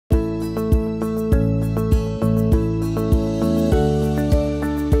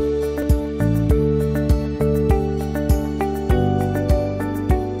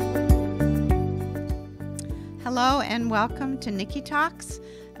and welcome to Nicki Talks.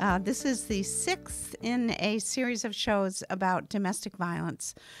 This is the sixth in a series of shows about domestic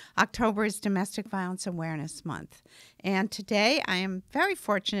violence. October is Domestic Violence Awareness Month. And today I am very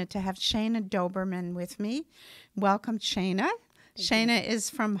fortunate to have Shaina Doberman with me. Welcome, Shaina. Shaina is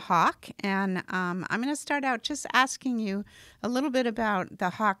from HAWC, and I'm going to start out just asking you a little bit about the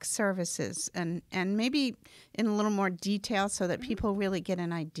HAWC services and maybe in a little more detail so that people really get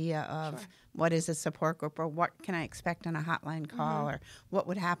an idea of what is a support group or what can I expect on a hotline call or what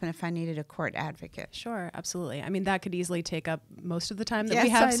would happen if I needed a court advocate. Sure, absolutely. I mean, that could easily take up most of the time that Yes, we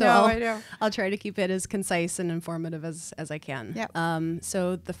have, I know. I'll try to keep it as concise and informative as I can. Yep.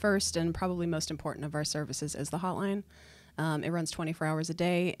 So the first and probably most important of our services is the hotline. It runs 24 hours a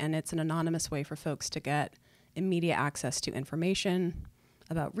day, and it's an anonymous way for folks to get immediate access to information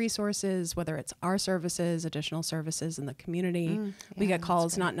about resources, whether it's our services, additional services in the community. We get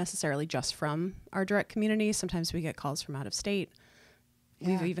calls not necessarily just from our direct community. Sometimes we get calls from out of state.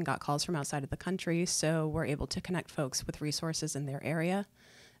 We've even got calls from outside of the country, so we're able to connect folks with resources in their area,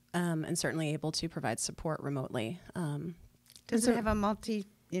 and certainly able to provide support remotely. Does it have a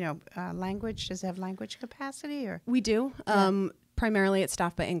language? Does it have language capacity? Or we do. Primarily it's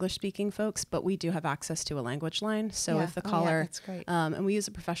staffed by English-speaking folks, but we do have access to a language line. So if the caller, that's great. And we use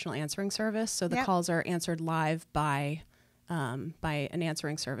a professional answering service, so the calls are answered live by an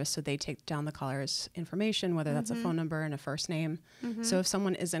answering service. So they take down the caller's information, whether that's a phone number and a first name. So if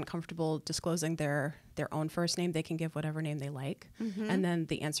someone isn't comfortable disclosing their own first name, they can give whatever name they like. And then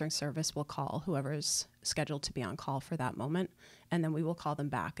the answering service will call whoever's scheduled to be on call for that moment. And then we will call them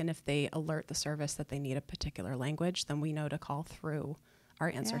back. And if they alert the service that they need a particular language, then we know to call through our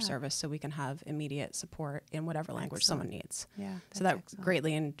answer service so we can have immediate support in whatever language someone needs. Yeah, so that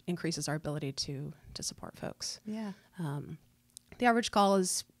greatly increases our ability to support folks. Yeah. The average call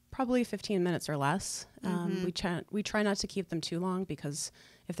is probably 15 minutes or less. We try not to keep them too long because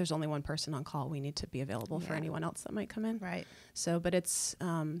if there's only one person on call, we need to be available for anyone else that might come in. Right. So, but it's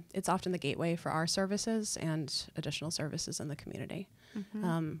often the gateway for our services and additional services in the community.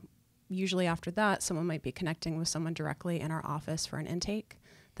 Usually after that, someone might be connecting with someone directly in our office for an intake.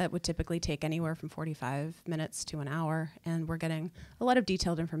 That would typically take anywhere from 45 minutes to an hour. And we're getting a lot of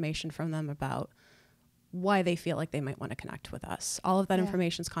detailed information from them about why they feel like they might want to connect with us. All of that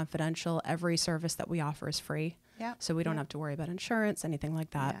information is confidential. Every service that we offer is free. So we don't have to worry about insurance, anything like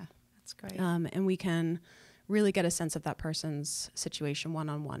that. Yeah, that's great. And we can really get a sense of that person's situation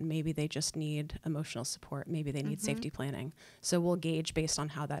one-on-one. Maybe they just need emotional support. Maybe they need safety planning. So we'll gauge based on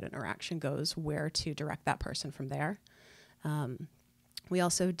how that interaction goes, where to direct that person from there. We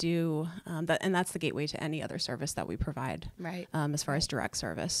also do that, and that's the gateway to any other service that we provide, as far as direct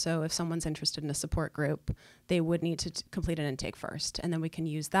service. So if someone's interested in a support group, they would need to complete an intake first, and then we can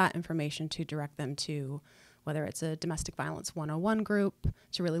use that information to direct them to whether it's a domestic violence 101 group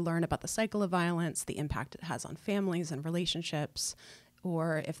to really learn about the cycle of violence, the impact it has on families and relationships,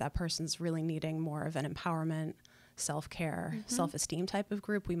 or if that person's really needing more of an empowerment, self-care, self-esteem type of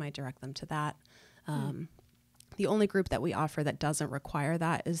group, we might direct them to that. The only group that we offer that doesn't require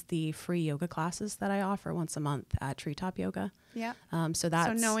that is the free yoga classes that I offer once a month at Treetop Yoga. Yeah. So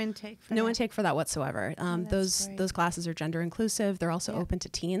that's no intake for no that. intake for that whatsoever. Those classes are gender inclusive. They're also open to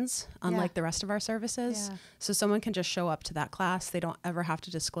teens, unlike the rest of our services. Yeah. So someone can just show up to that class. They don't ever have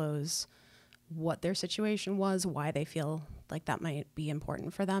to disclose what their situation was, why they feel like that might be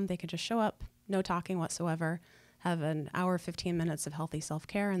important for them. They can just show up, no talking whatsoever, have an hour, 15 minutes of healthy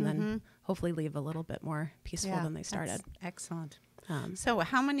self-care, and then hopefully leave a little bit more peaceful than they started. That's excellent. So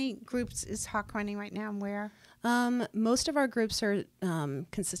how many groups is HAWC running right now and where? Most of our groups are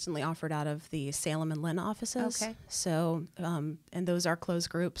consistently offered out of the Salem and Lynn offices. Okay. So, and those are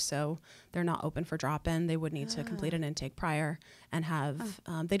closed groups, so they're not open for drop-in. They would need to complete an intake prior and have,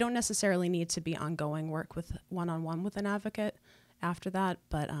 they don't necessarily need to be ongoing work with one-on-one with an advocate after that,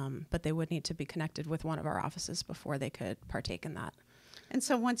 but they would need to be connected with one of our offices before they could partake in that. And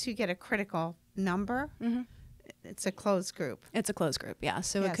so once you get a critical number, it's a closed group. It's a closed group, yeah.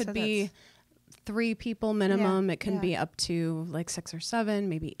 So it could be 3 people minimum. It can be up to like 6 or 7,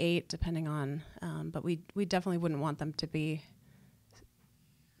 maybe 8, depending on. But we definitely wouldn't want them to be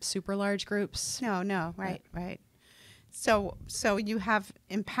super large groups. No, right. So you have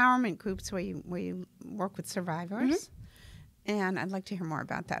empowerment groups where you work with survivors. And I'd like to hear more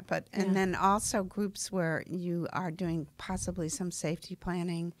about that. But and then also groups where you are doing possibly some safety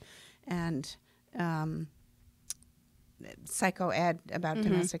planning and psycho ed about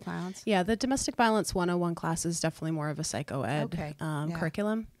domestic violence? Yeah, the domestic violence 101 class is definitely more of a psycho ed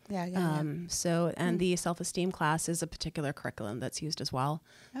curriculum. Yeah. So, and the self-esteem class is a particular curriculum that's used as well.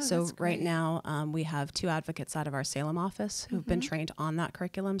 So right now we have 2 advocates out of our Salem office who've been trained on that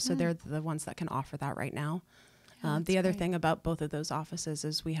curriculum. So they're the ones that can offer that right now. The other thing about both of those offices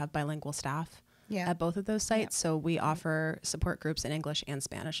is we have bilingual staff at both of those sites. So we offer support groups in English and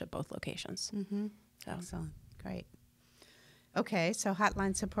Spanish at both locations. So. Excellent. Great. Okay, so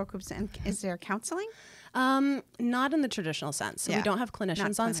hotline support groups, and is there counseling? Not in the traditional sense. So we don't have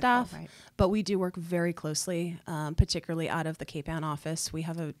clinicians on staff, but we do work very closely, particularly out of the Cape Ann office. We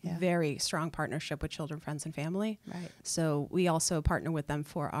have a very strong partnership with Children, Friends, and Family. Right. So we also partner with them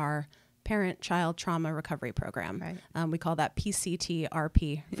for our Parent-Child Trauma Recovery Program. Right. We call that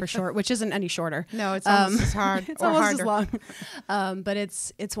PCTRP for short, which isn't any shorter. No, it's almost as hard. It's almost as long. But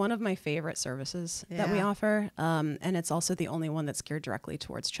it's one of my favorite services that we offer, and it's also the only one that's geared directly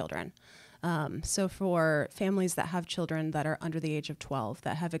towards children. So for families that have children that are under the age of 12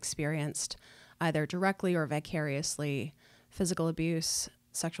 that have experienced either directly or vicariously physical abuse,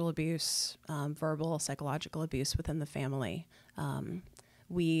 sexual abuse, verbal, psychological abuse within the family,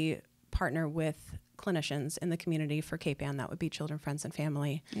 we partner with clinicians in the community. For Cape Ann, that would be Children, Friends, and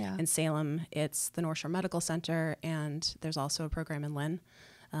Family. In Salem, it's the North Shore Medical Center, and there's also a program in Lynn.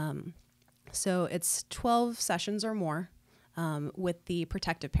 So it's 12 sessions or more with the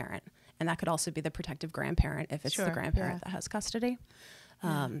protective parent. And that could also be the protective grandparent if it's the grandparent that has custody.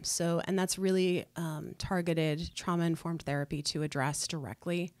 And that's really targeted trauma-informed therapy to address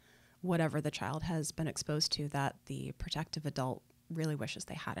directly whatever the child has been exposed to that the protective adult really wishes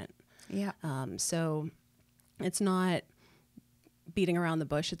they hadn't. So it's not beating around the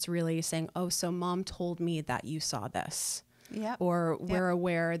bush. It's really saying, oh, so mom told me that you saw this. Or we're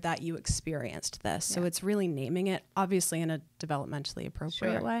aware that you experienced this. So it's really naming it, obviously in a developmentally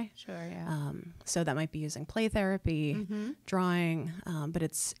appropriate way. So that might be using play therapy, drawing, but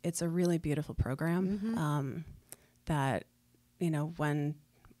it's a really beautiful program that, you know, when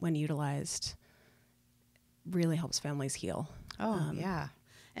utilized, really helps families heal.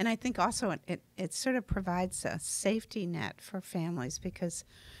 And I think also it sort of provides a safety net for families, because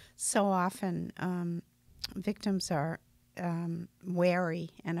so often victims are wary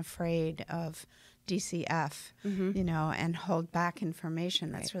and afraid of DCF, you know, and hold back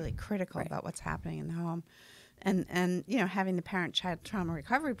information that's really critical about what's happening in the home. And you know, having the Parent-Child Trauma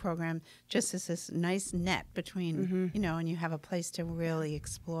Recovery Program just is this nice net between, you know, and you have a place to really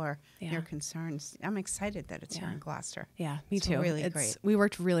explore your concerns. I'm excited that it's here in Gloucester. Yeah, me too. Really great. We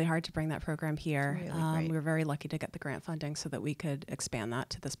worked really hard to bring that program here. Really we were very lucky to get the grant funding so that we could expand that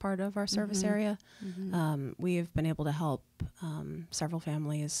to this part of our service area. We've been able to help several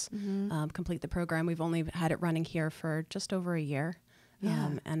families complete the program. We've only had it running here for just over a year.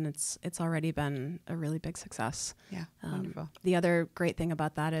 And it's already been a really big success. Wonderful. The other great thing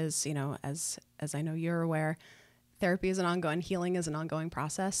about that is, you know, as I know you're aware, therapy is an ongoing, healing is an ongoing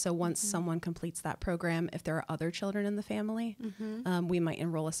process. So once someone completes that program, if there are other children in the family, we might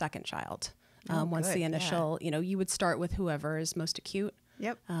enroll a second child. Once the initial, you know, you would start with whoever is most acute.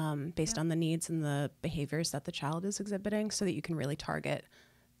 Based on the needs and the behaviors that the child is exhibiting, so that you can really target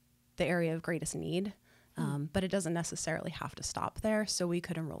the area of greatest need. But it doesn't necessarily have to stop there. So we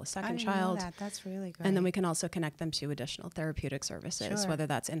could enroll a second child. That's really great. And then we can also connect them to additional therapeutic services, whether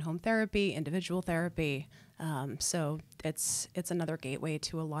that's in-home therapy, individual therapy. So it's another gateway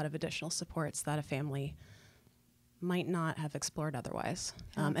to a lot of additional supports that a family might not have explored otherwise.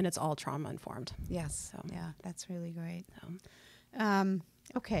 And it's all trauma-informed. Yes. So. Yeah, that's really great.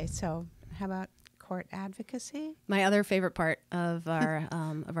 Okay, so how about court advocacy? My other favorite part of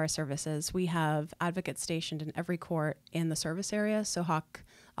our services, we have advocates stationed in every court in the service area. So HAWC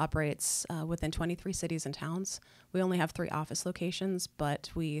operates within 23 cities and towns. We only have 3 office locations,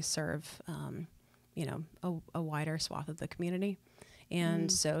 but we serve, you know, a wider swath of the community.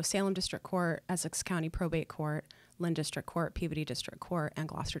 And so Salem District Court, Essex County Probate Court, Lynn District Court, Peabody District Court, and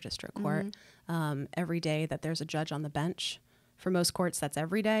Gloucester District Court. Every day that there's a judge on the bench. For most courts, that's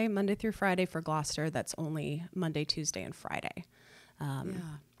every day, Monday through Friday. For Gloucester, that's only Monday, Tuesday, and Friday.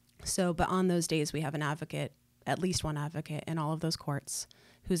 So, but on those days, we have an advocate, at least one advocate in all of those courts,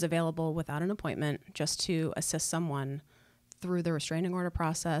 who's available without an appointment, just to assist someone through the restraining order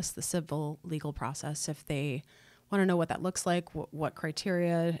process, the civil legal process. If they want to know what that looks like, what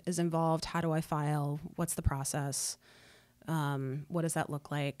criteria is involved, how do I file, what's the process, what does that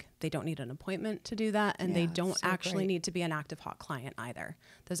look like? They don't need an appointment to do that, and they don't actually need to be an active HAWC client either.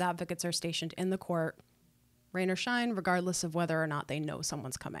 Those advocates are stationed in the court, rain or shine, regardless of whether or not they know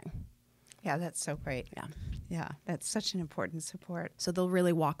someone's coming. Yeah, that's so great. Yeah. Yeah, that's such an important support. So they'll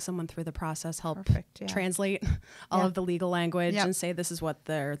really walk someone through the process, help Perfect, yeah. translate all of the legal language Yep. and say this is what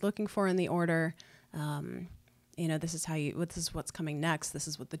they're looking for in the order. This is this is what's coming next. This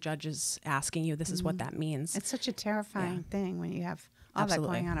is what the judge is asking you. This is what that means. It's such a terrifying thing when you have all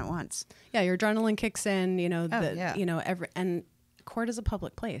Absolutely. that going on at once. Yeah, your adrenaline kicks in, yeah. And court is a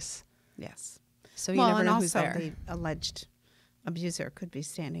public place. Yes. So you never know who's there. And also the alleged abuser could be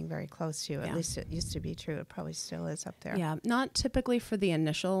standing very close to you. At least it used to be true. It probably still is up there. Yeah, not typically for the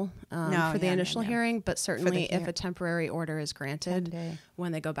initial hearing, but certainly if a temporary order is granted,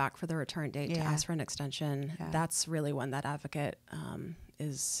 when they go back for the return date to ask for an extension, that's really when that advocate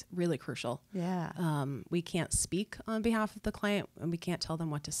is really crucial. Yeah. We can't speak on behalf of the client and we can't tell them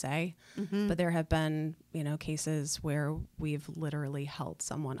what to say, but there have been, cases where we've literally held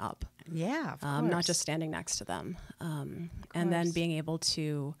someone up. Yeah, of course. Not just standing next to them. And then being able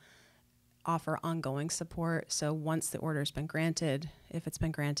to offer ongoing support. So once the order's been granted, if it's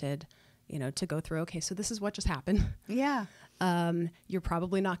been granted, to go through, okay, so this is what just happened. Yeah. You're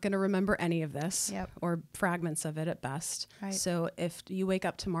probably not going to remember any of this or fragments of it at best. Right. So if you wake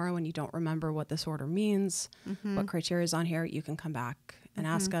up tomorrow and you don't remember what this order means, what criteria is on here, you can come back and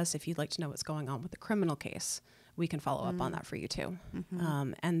ask us. If you'd like to know what's going on with the criminal case, we can follow up on that for you too.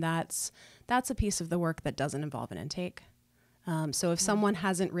 And that's a piece of the work that doesn't involve an intake. So if someone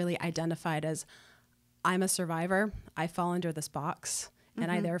hasn't really identified as, I'm a survivor, I fall under this box,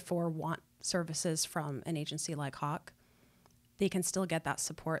 and I therefore want services from an agency like HAWC, they can still get that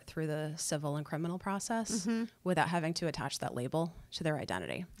support through the civil and criminal process without having to attach that label to their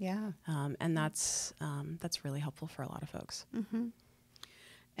identity. Yeah. And that's really helpful for a lot of folks.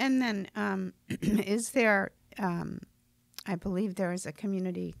 And then is there, I believe there is a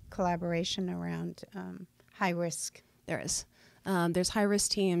community collaboration around high risk. There is. There's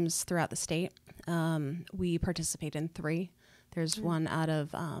high-risk teams throughout the state. We participate in 3. There's one out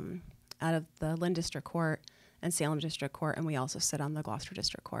of the Lynn District Court and Salem District Court, and we also sit on the Gloucester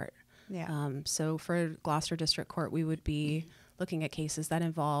District Court. Yeah. So for Gloucester District Court, we would be looking at cases that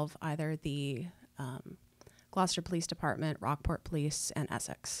involve either the Gloucester Police Department, Rockport Police, and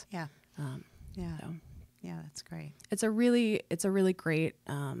Essex. Yeah. Yeah. So yeah, that's great. it's a really great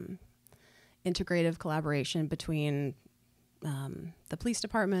integrative collaboration between the police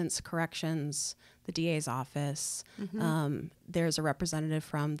departments, corrections, the DA's office. There's a representative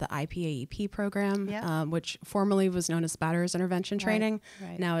from the IPAEP program, which formerly was known as Batterers Intervention Training.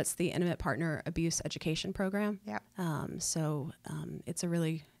 Right. Now it's the Intimate Partner Abuse Education Program. So it's a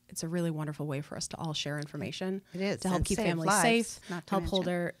really wonderful way for us to all share information. It is. To help And keep save families lives, safe, not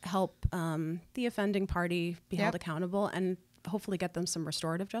to help the offending party be held accountable, and hopefully get them some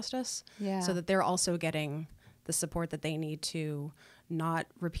restorative justice. So that they're also getting the support that they need to not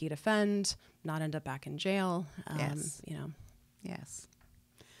repeat offend, not end up back in jail. Yes.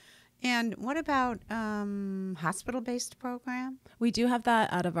 And what about hospital-based program? We do have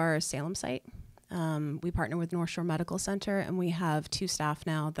that out of our Salem site. We partner with North Shore Medical Center, and we have 2 staff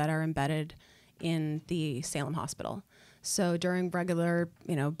now that are embedded in the Salem Hospital. So during regular,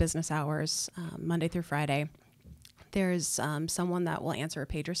 business hours, Monday through Friday, there's someone that will answer a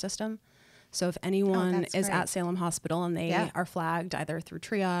pager system. So if anyone is at Salem Hospital and they are flagged either through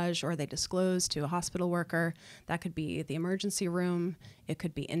triage or they disclose to a hospital worker, that could be the emergency room, it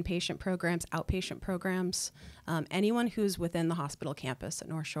could be inpatient programs, outpatient programs, anyone who's within the hospital campus at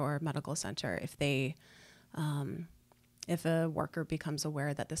North Shore Medical Center, if a worker becomes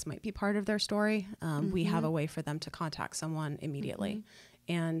aware that this might be part of their story, we have a way for them to contact someone immediately.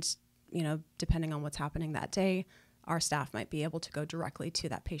 And, depending on what's happening that day, our staff might be able to go directly to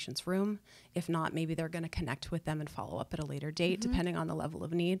that patient's room. If not, maybe they're going to connect with them and follow up at a later date, depending on the level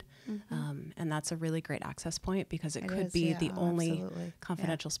of need. And that's a really great access point because it could be the only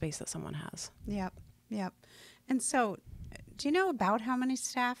confidential space that someone has. Yep. And so, do you know about how many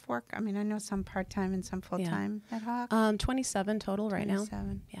staff work? I mean, I know some part-time and some full-time at HAWC. 27 total right now.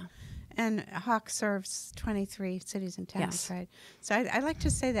 27. Yeah. And HAWC serves 23 cities and towns, Yes. right? So I like to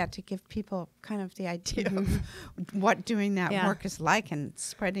say that to give people kind of the idea of what doing that work is like and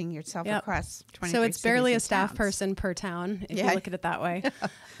spreading yourself across 23 cities. So it's barely a and staff towns. person per town, if you look at it that way.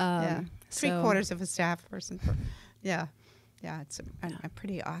 Three-quarters of a staff person. It's a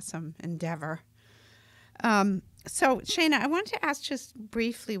pretty awesome endeavor. So, Shaina, I wanted to ask just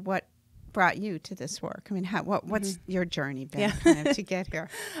briefly what brought you to this work. I mean, what's your journey been kind of to get here?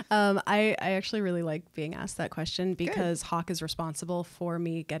 I actually really like being asked that question because HAWC is responsible for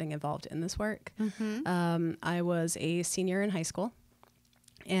me getting involved in this work. I was a senior in high school,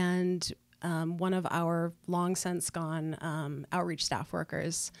 and one of our long since gone outreach staff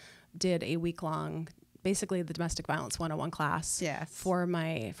workers did a week-long, basically the domestic violence 101 class for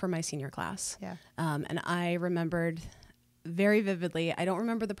my senior class. Yeah. And I remembered very vividly, I don't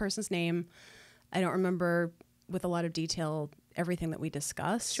remember the person's name. I don't remember with a lot of detail everything that we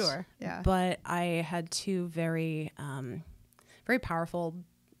discussed. Sure. Yeah. But I had two very, very powerful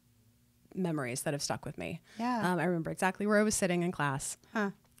memories that have stuck with me. Yeah. I remember exactly where I was sitting in class.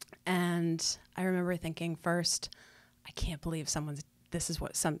 Huh. And I remember thinking first, I can't believe this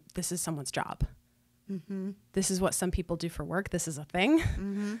is someone's job. Mm-hmm. This is what some people do for work. This is a thing.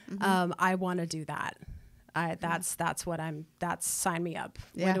 Mm-hmm. Mm-hmm. I want to do that. That's sign me up.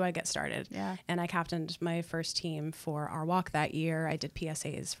 Yeah. When do I get started? Yeah. And I captained my first team for our walk that year. I did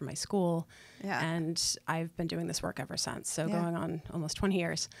PSAs for my school. Yeah. And I've been doing this work ever since. So Yeah. going on almost 20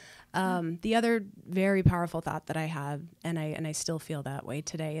 years. The other very powerful thought that I had, and I still feel that way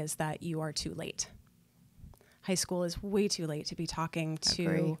today, is that you are too late. High school is way too late to be talking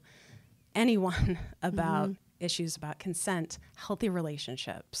to anyone about issues about consent, healthy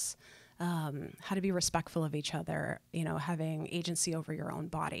relationships, how to be respectful of each other, having agency over your own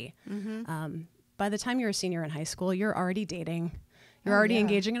body. Mm-hmm. By the time you're a senior in high school, you're already dating. You're already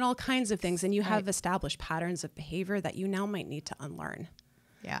engaging in all kinds of things, and you have established patterns of behavior that you now might need to unlearn.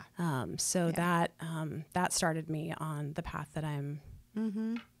 Yeah. That started me on the path that I'm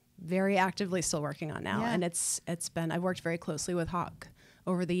very actively still working on now. Yeah. And it's been, I've worked very closely with HAWC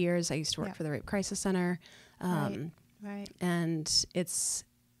over the years. I used to work for the Rape Crisis Center. Right. And it's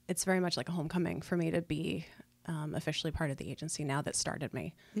very much like a homecoming for me to be officially part of the agency now that started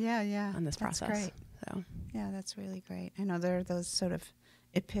me on this process. That's great. So yeah, that's really great. I know there are those sort of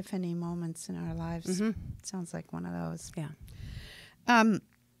epiphany moments in our lives. Sounds like one of those. Yeah.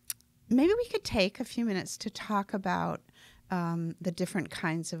 Maybe we could take a few minutes to talk about the different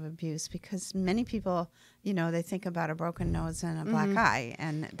kinds of abuse, because many people, they think about a broken nose and a black eye,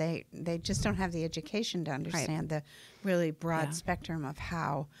 and they just don't have the education to understand the really broad spectrum of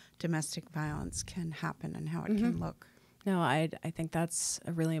how domestic violence can happen and how it can look. No, I think that's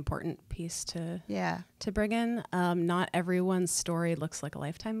a really important piece to bring in. Not everyone's story looks like a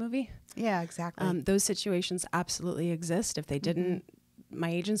Lifetime movie. Yeah, exactly. Those situations absolutely exist. If they didn't, my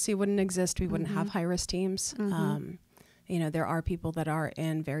agency wouldn't exist. We wouldn't have high-risk teams. There are people that are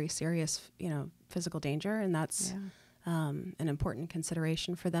in very serious, physical danger, and that's an important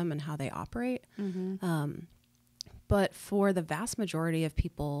consideration for them and how they operate. But for the vast majority of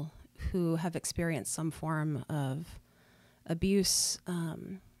people who have experienced some form of abuse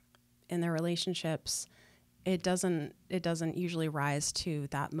in their relationships, it doesn't usually rise to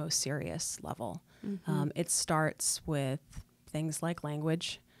that most serious level. It starts with things like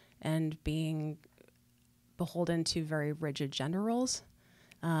language and being beholden to very rigid gender roles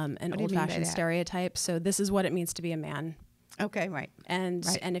and old-fashioned stereotypes. So this is what it means to be a man. Okay, right. And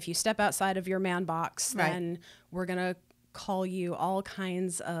if you step outside of your man box, then we're gonna call you all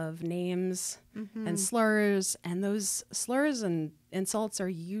kinds of names and slurs, and those slurs and insults are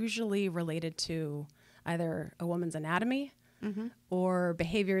usually related to either a woman's anatomy or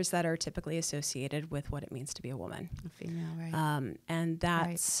behaviors that are typically associated with what it means to be a woman. A female, right. And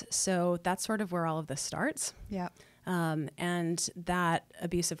that's sort of where all of this starts. Yeah. And that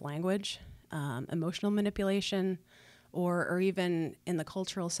abusive language, emotional manipulation, or even in the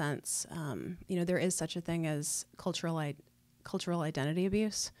cultural sense, there is such a thing as cultural identity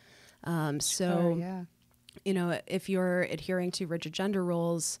abuse. If you're adhering to rigid gender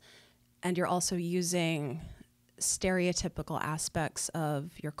roles and you're also using stereotypical aspects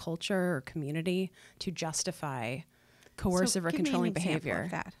of your culture or community to justify coercive or controlling behavior.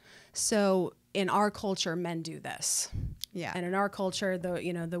 Of that. So in our culture, men do this. Yeah. And in our culture,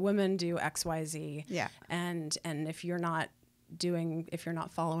 the women do X, Y, Z. Yeah. And if you're not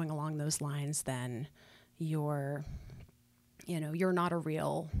following along those lines, then you're not a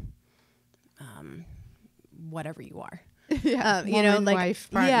real whatever you are. Wife,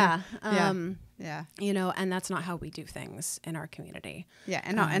 partner. And that's not how we do things in our community. Yeah,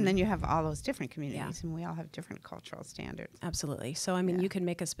 and then you have all those different communities, and we all have different cultural standards. Absolutely. So you can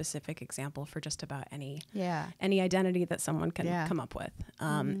make a specific example for just about any identity that someone can come up with,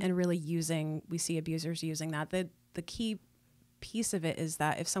 and really we see abusers using that. The key piece of it is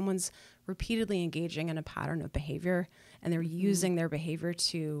that if someone's repeatedly engaging in a pattern of behavior and they're using their behavior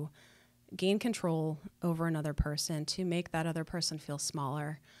to gain control over another person, to make that other person feel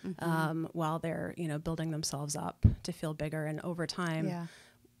smaller, while they're building themselves up to feel bigger, and over time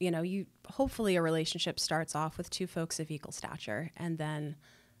hopefully a relationship starts off with two folks of equal stature, and then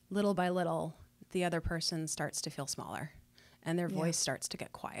little by little the other person starts to feel smaller and their voice starts to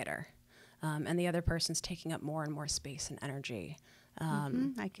get quieter, and the other person's taking up more and more space and energy,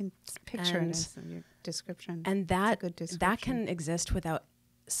 I can picture it as in your description. And It's a good description. that can exist without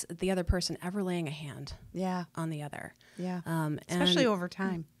the other person ever laying a hand on the other. Yeah. And Especially over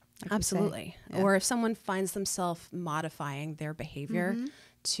time. Like absolutely. Yeah. Or if someone finds themselves modifying their behavior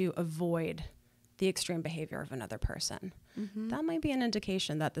to avoid the extreme behavior of another person, that might be an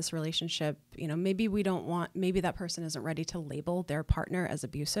indication that this relationship, maybe that person isn't ready to label their partner as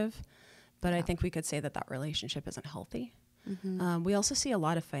abusive, but I think we could say that relationship isn't healthy. We also see a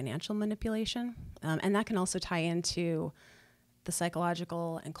lot of financial manipulation, and that can also tie into the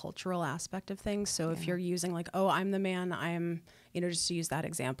psychological and cultural aspect of things. So if you're using like, oh, I'm the man, I'm, just to use that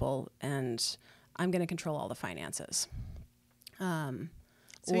example, and I'm going to control all the finances.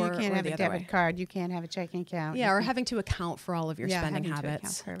 So you can't have a debit card, you can't have a checking account. Yeah, or having to account for all of your spending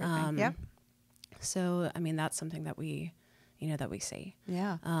habits. Yep. So, that's something that we see.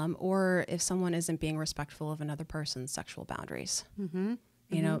 Yeah. Or if someone isn't being respectful of another person's sexual boundaries,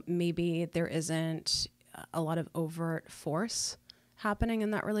 maybe there isn't a lot of overt force happening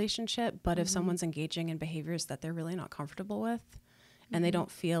in that relationship, but if someone's engaging in behaviors that they're really not comfortable with, and they don't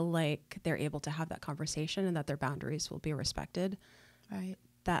feel like they're able to have that conversation and that their boundaries will be respected, right,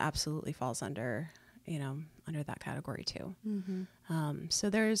 that absolutely falls under that category too. So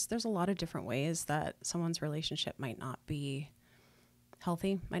there's a lot of different ways that someone's relationship might not be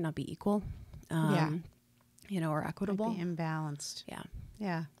healthy, might not be equal, or equitable. Might be imbalanced. Yeah.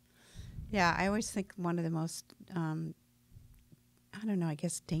 Yeah. Yeah. I always think one of the most, I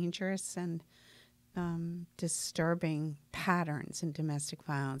guess dangerous and disturbing patterns in domestic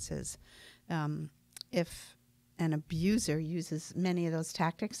violence is if an abuser uses many of those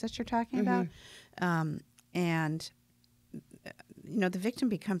tactics that you're talking about, and the victim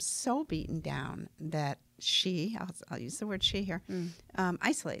becomes so beaten down that I'll use the word she here,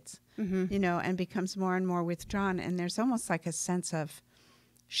 isolates, and becomes more and more withdrawn. And there's almost like a sense of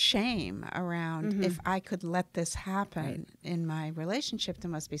shame around, if I could let this happen in my relationship,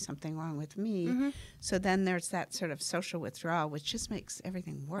 there must be something wrong with me. So then there's that sort of social withdrawal, which just makes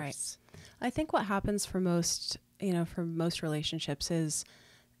everything worse. I think what happens for most relationships is,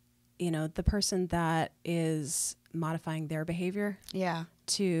 the person that is modifying their behavior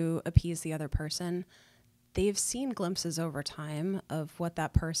to appease the other person, they've seen glimpses over time of what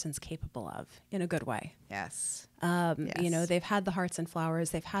that person's capable of in a good way. Yes. They've had the hearts and flowers,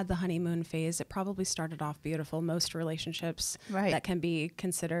 they've had the honeymoon phase. It probably started off beautiful. Most relationships that can be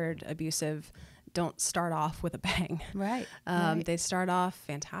considered abusive don't start off with a bang. Right. They start off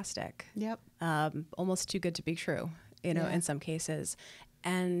fantastic. Yep. Almost too good to be true, in some cases.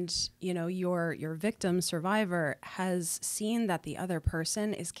 And, your victim survivor has seen that the other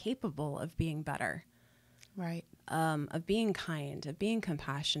person is capable of being better. Right. Of being kind, of being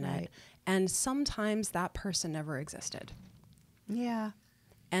compassionate. Right. And sometimes that person never existed. Yeah.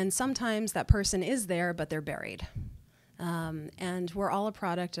 And sometimes that person is there, but they're buried. And we're all a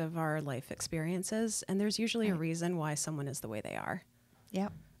product of our life experiences. And there's usually a reason why someone is the way they are.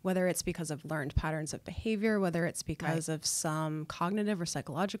 Yep. Whether it's because of learned patterns of behavior, whether it's because of some cognitive or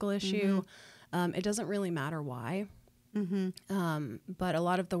psychological issue, it doesn't really matter why. But a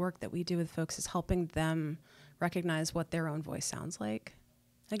lot of the work that we do with folks is helping them recognize what their own voice sounds like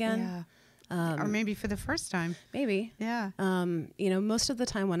again. Yeah. Or maybe for the first time. Maybe. Yeah. Most of the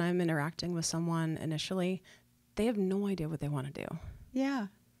time when I'm interacting with someone initially, they have no idea what they want to do. Yeah.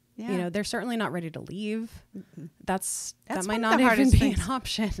 Yeah. They're certainly not ready to leave. That might one of not the even hardest be things. an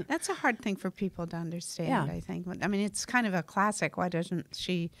option. That's a hard thing for people to understand, I think. I mean, it's kind of a classic. Why doesn't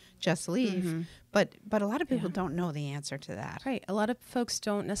she just leave? But a lot of people don't know the answer to that. Right. A lot of folks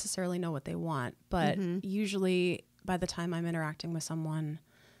don't necessarily know what they want, but usually by the time I'm interacting with someone,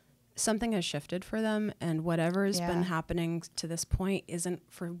 something has shifted for them, and whatever's been happening to this point isn't,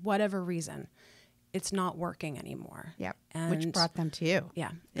 for whatever reason, it's not working anymore. Yep. And which brought them to you.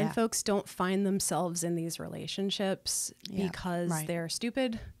 Yeah. And folks don't find themselves in these relationships because they're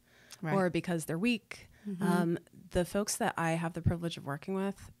stupid or because they're weak. The folks that I have the privilege of working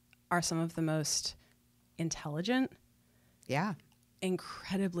with are some of the most intelligent,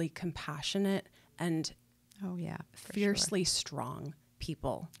 incredibly compassionate, and fiercely strong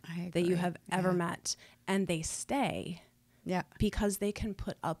people that you have ever met. And they stay because they can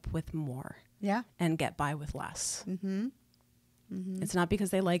put up with more. Yeah. And get by with less. It's not because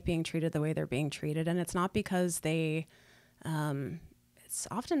they like being treated the way they're being treated. And it's not because it's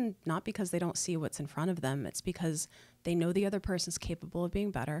often not because they don't see what's in front of them. It's because they know the other person's capable of being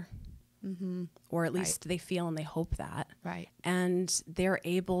better. Or at least they feel and they hope that. Right. And they're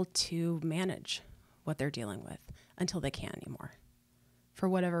able to manage what they're dealing with until they can't anymore. For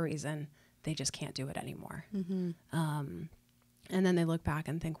whatever reason, they just can't do it anymore. And then they look back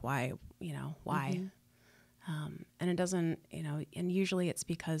and think, why? And it doesn't, and usually it's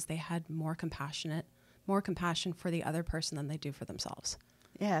because they had more compassion for the other person than they do for themselves.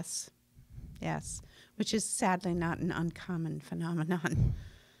 Yes. Yes. Which is sadly not an uncommon phenomenon.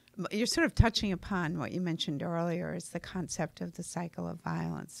 You're sort of touching upon what you mentioned earlier, is the concept of the cycle of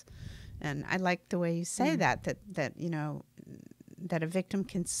violence. And I like the way you say that a victim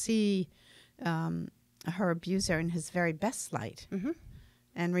can see her abuser in his very best light,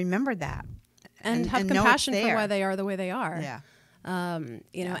 and remember that. And have compassion for why they are the way they are. Yeah. And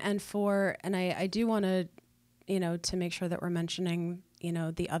I do want to, to make sure that we're mentioning,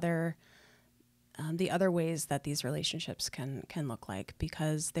 the other ways that these relationships can look like,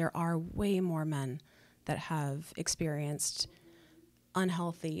 because there are way more men that have experienced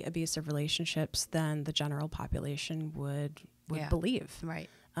unhealthy, abusive relationships than the general population would believe. Right.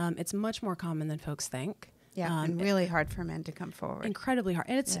 It's much more common than folks think. Yeah, and really hard for men to come forward. Incredibly hard.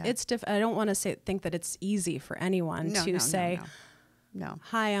 And it's I don't want to think that it's easy for anyone to say, no.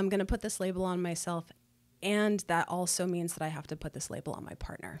 Hi, I'm going to put this label on myself, and that also means that I have to put this label on my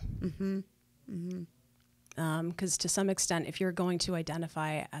partner. Because to some extent, if you're going to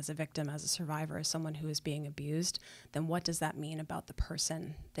identify as a victim, as a survivor, as someone who is being abused, then what does that mean about the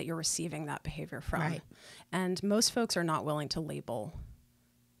person that you're receiving that behavior from? Right. And most folks are not willing to label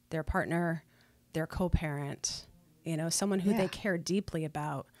their partner, their co-parent, someone who they care deeply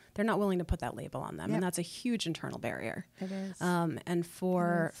about. They're not willing to put that label on them. Yep. And that's a huge internal barrier. It is. And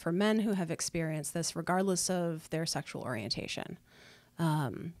for men who have experienced this, regardless of their sexual orientation,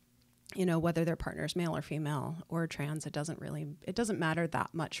 whether their partner's male or female or trans, it doesn't matter that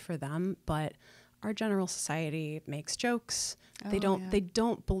much for them. But our general society makes jokes. They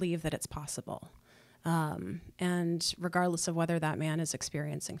don't believe that it's possible. And regardless of whether that man is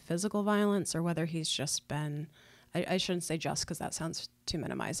experiencing physical violence or whether he's just been, I shouldn't say just because that sounds too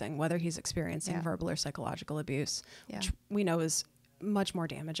minimizing, whether he's experiencing verbal or psychological abuse, which we know is much more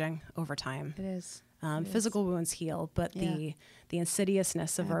damaging over time. It is. Physical wounds heal, but the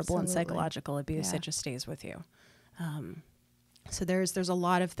insidiousness of verbal and psychological abuse, it just stays with you. So there's a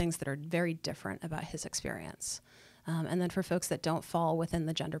lot of things that are very different about his experience. And then for folks that don't fall within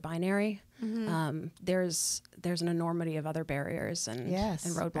the gender binary, there's an enormity of other barriers and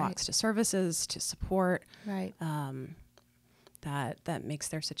roadblocks to services, to support, that makes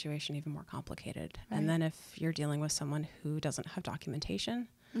their situation even more complicated. Right. And then if you're dealing with someone who doesn't have documentation,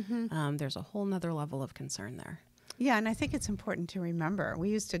 there's a whole nother level of concern there. Yeah, and I think it's important to remember. We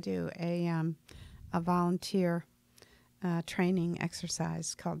used to do a volunteer training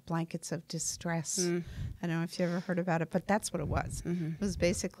exercise called Blankets of Distress. I don't know if you ever heard about it, but that's what it was. It was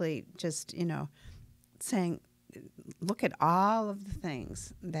basically just, saying, look at all of the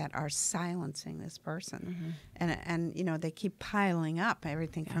things that are silencing this person. And they keep piling up,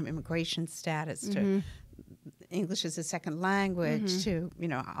 everything from immigration status to English as a second language to,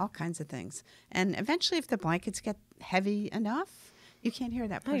 all kinds of things. And eventually, if the blankets get heavy enough, you can't hear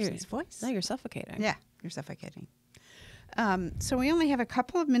that person's voice. No, you're suffocating. Yeah, you're suffocating. So we only have a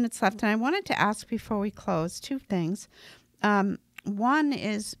couple of minutes left, and I wanted to ask before we close two things. One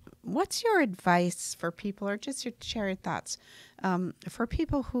is, what's your advice for people, or just share your thoughts, for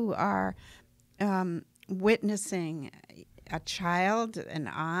people who are witnessing a child, an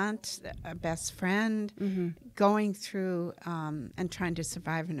aunt, a best friend, going through and trying to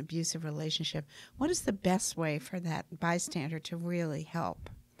survive an abusive relationship? What is the best way for that bystander to really help?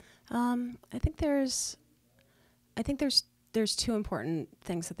 I think there's two important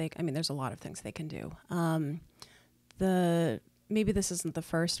things that there's a lot of things they can do. Maybe this isn't the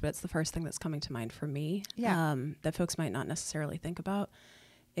first, but it's the first thing that's coming to mind for me, that folks might not necessarily think about,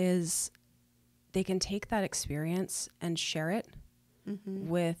 is they can take that experience and share it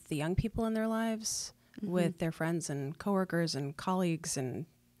with the young people in their lives, with their friends and coworkers and colleagues and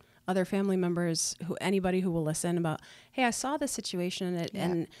other family members, anybody who will listen, about, hey, I saw this situation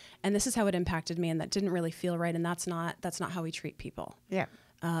and this is how it impacted me, and that didn't really feel right, and that's not how we treat people. Yeah.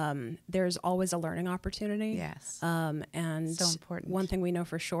 There's always a learning opportunity. Yes. And so important. One thing we know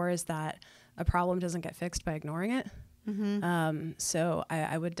for sure is that a problem doesn't get fixed by ignoring it. So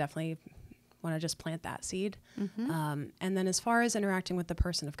I would definitely want to just plant that seed. And then as far as interacting with the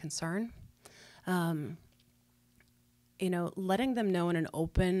person of concern, letting them know in an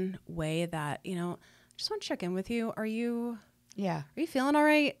open way that, I just want to check in with you. Are you feeling all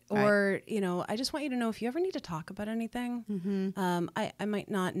right? Or, I just want you to know if you ever need to talk about anything, I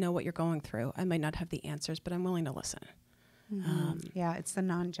might not know what you're going through. I might not have the answers, but I'm willing to listen. It's the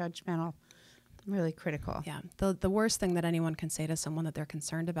non-judgmental, really critical. Yeah. The worst thing that anyone can say to someone that they're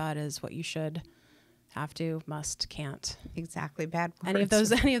concerned about is what you should have to, must, can't. Exactly. Bad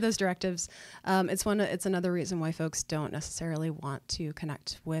words. Any of those directives. It's another reason why folks don't necessarily want to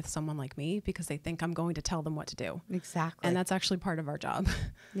connect with someone like me, because they think I'm going to tell them what to do. Exactly. And that's actually part of our job.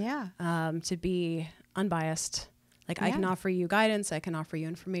 Yeah. To be unbiased. Like, I can offer you guidance, I can offer you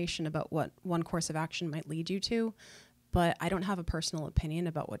information about what one course of action might lead you to, but I don't have a personal opinion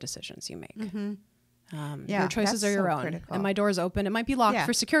about what decisions you make. Mm-hmm. Your choices are your own. Critical. And my door is open. It might be locked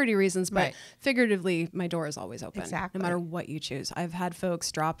for security reasons, but figuratively, my door is always open. Exactly. No matter what you choose. I've had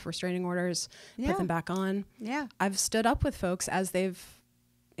folks drop restraining orders, put them back on. Yeah. I've stood up with folks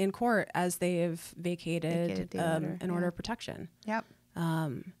in court as they've vacated an order of protection. Yep.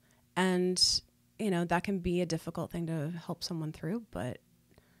 And, that can be a difficult thing to help someone through, but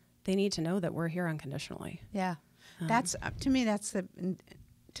they need to know that we're here unconditionally. Yeah. That's, to me,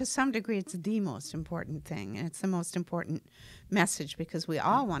 to some degree, it's the most important thing. And it's the most important message, because we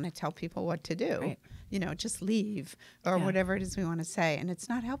all want to tell people what to do. Right. Just leave or whatever it is we want to say. And it's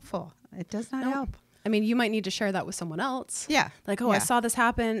not helpful. It does not help. I mean, you might need to share that with someone else. Yeah. Like, I saw this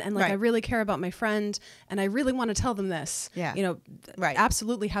happen, and I really care about my friend, and I really want to tell them this. Yeah.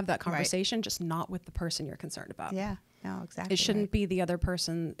 Absolutely have that conversation, just not with the person you're concerned about. Yeah. No, exactly. It shouldn't be the other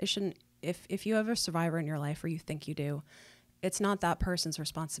person. It shouldn't, if you have a survivor in your life, or you think you do, it's not that person's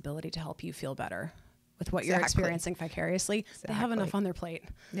responsibility to help you feel better with what you're experiencing vicariously. They have enough on their plate.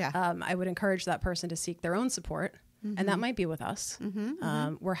 Yeah. I would encourage that person to seek their own support. Mm-hmm. And that might be with us.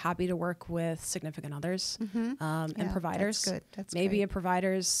 Mm-hmm, we're happy to work with significant others and providers. That's good. That's Maybe great. A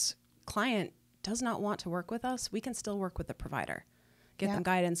provider's client does not want to work with us. We can still work with the provider. Give them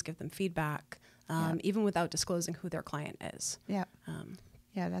guidance, give them feedback, even without disclosing who their client is. Yeah.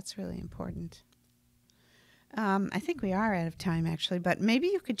 Yeah, that's really important. I think we are out of time, actually, but maybe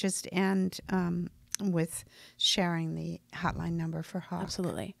you could just end with sharing the hotline number for HAWC.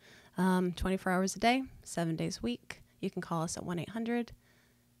 Absolutely. 24 hours a day, 7 days a week. You can call us at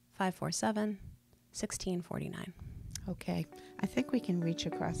 1-800-547-1649. Okay. I think we can reach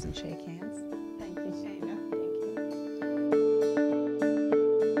across and shake hands. Thank you, Shaina.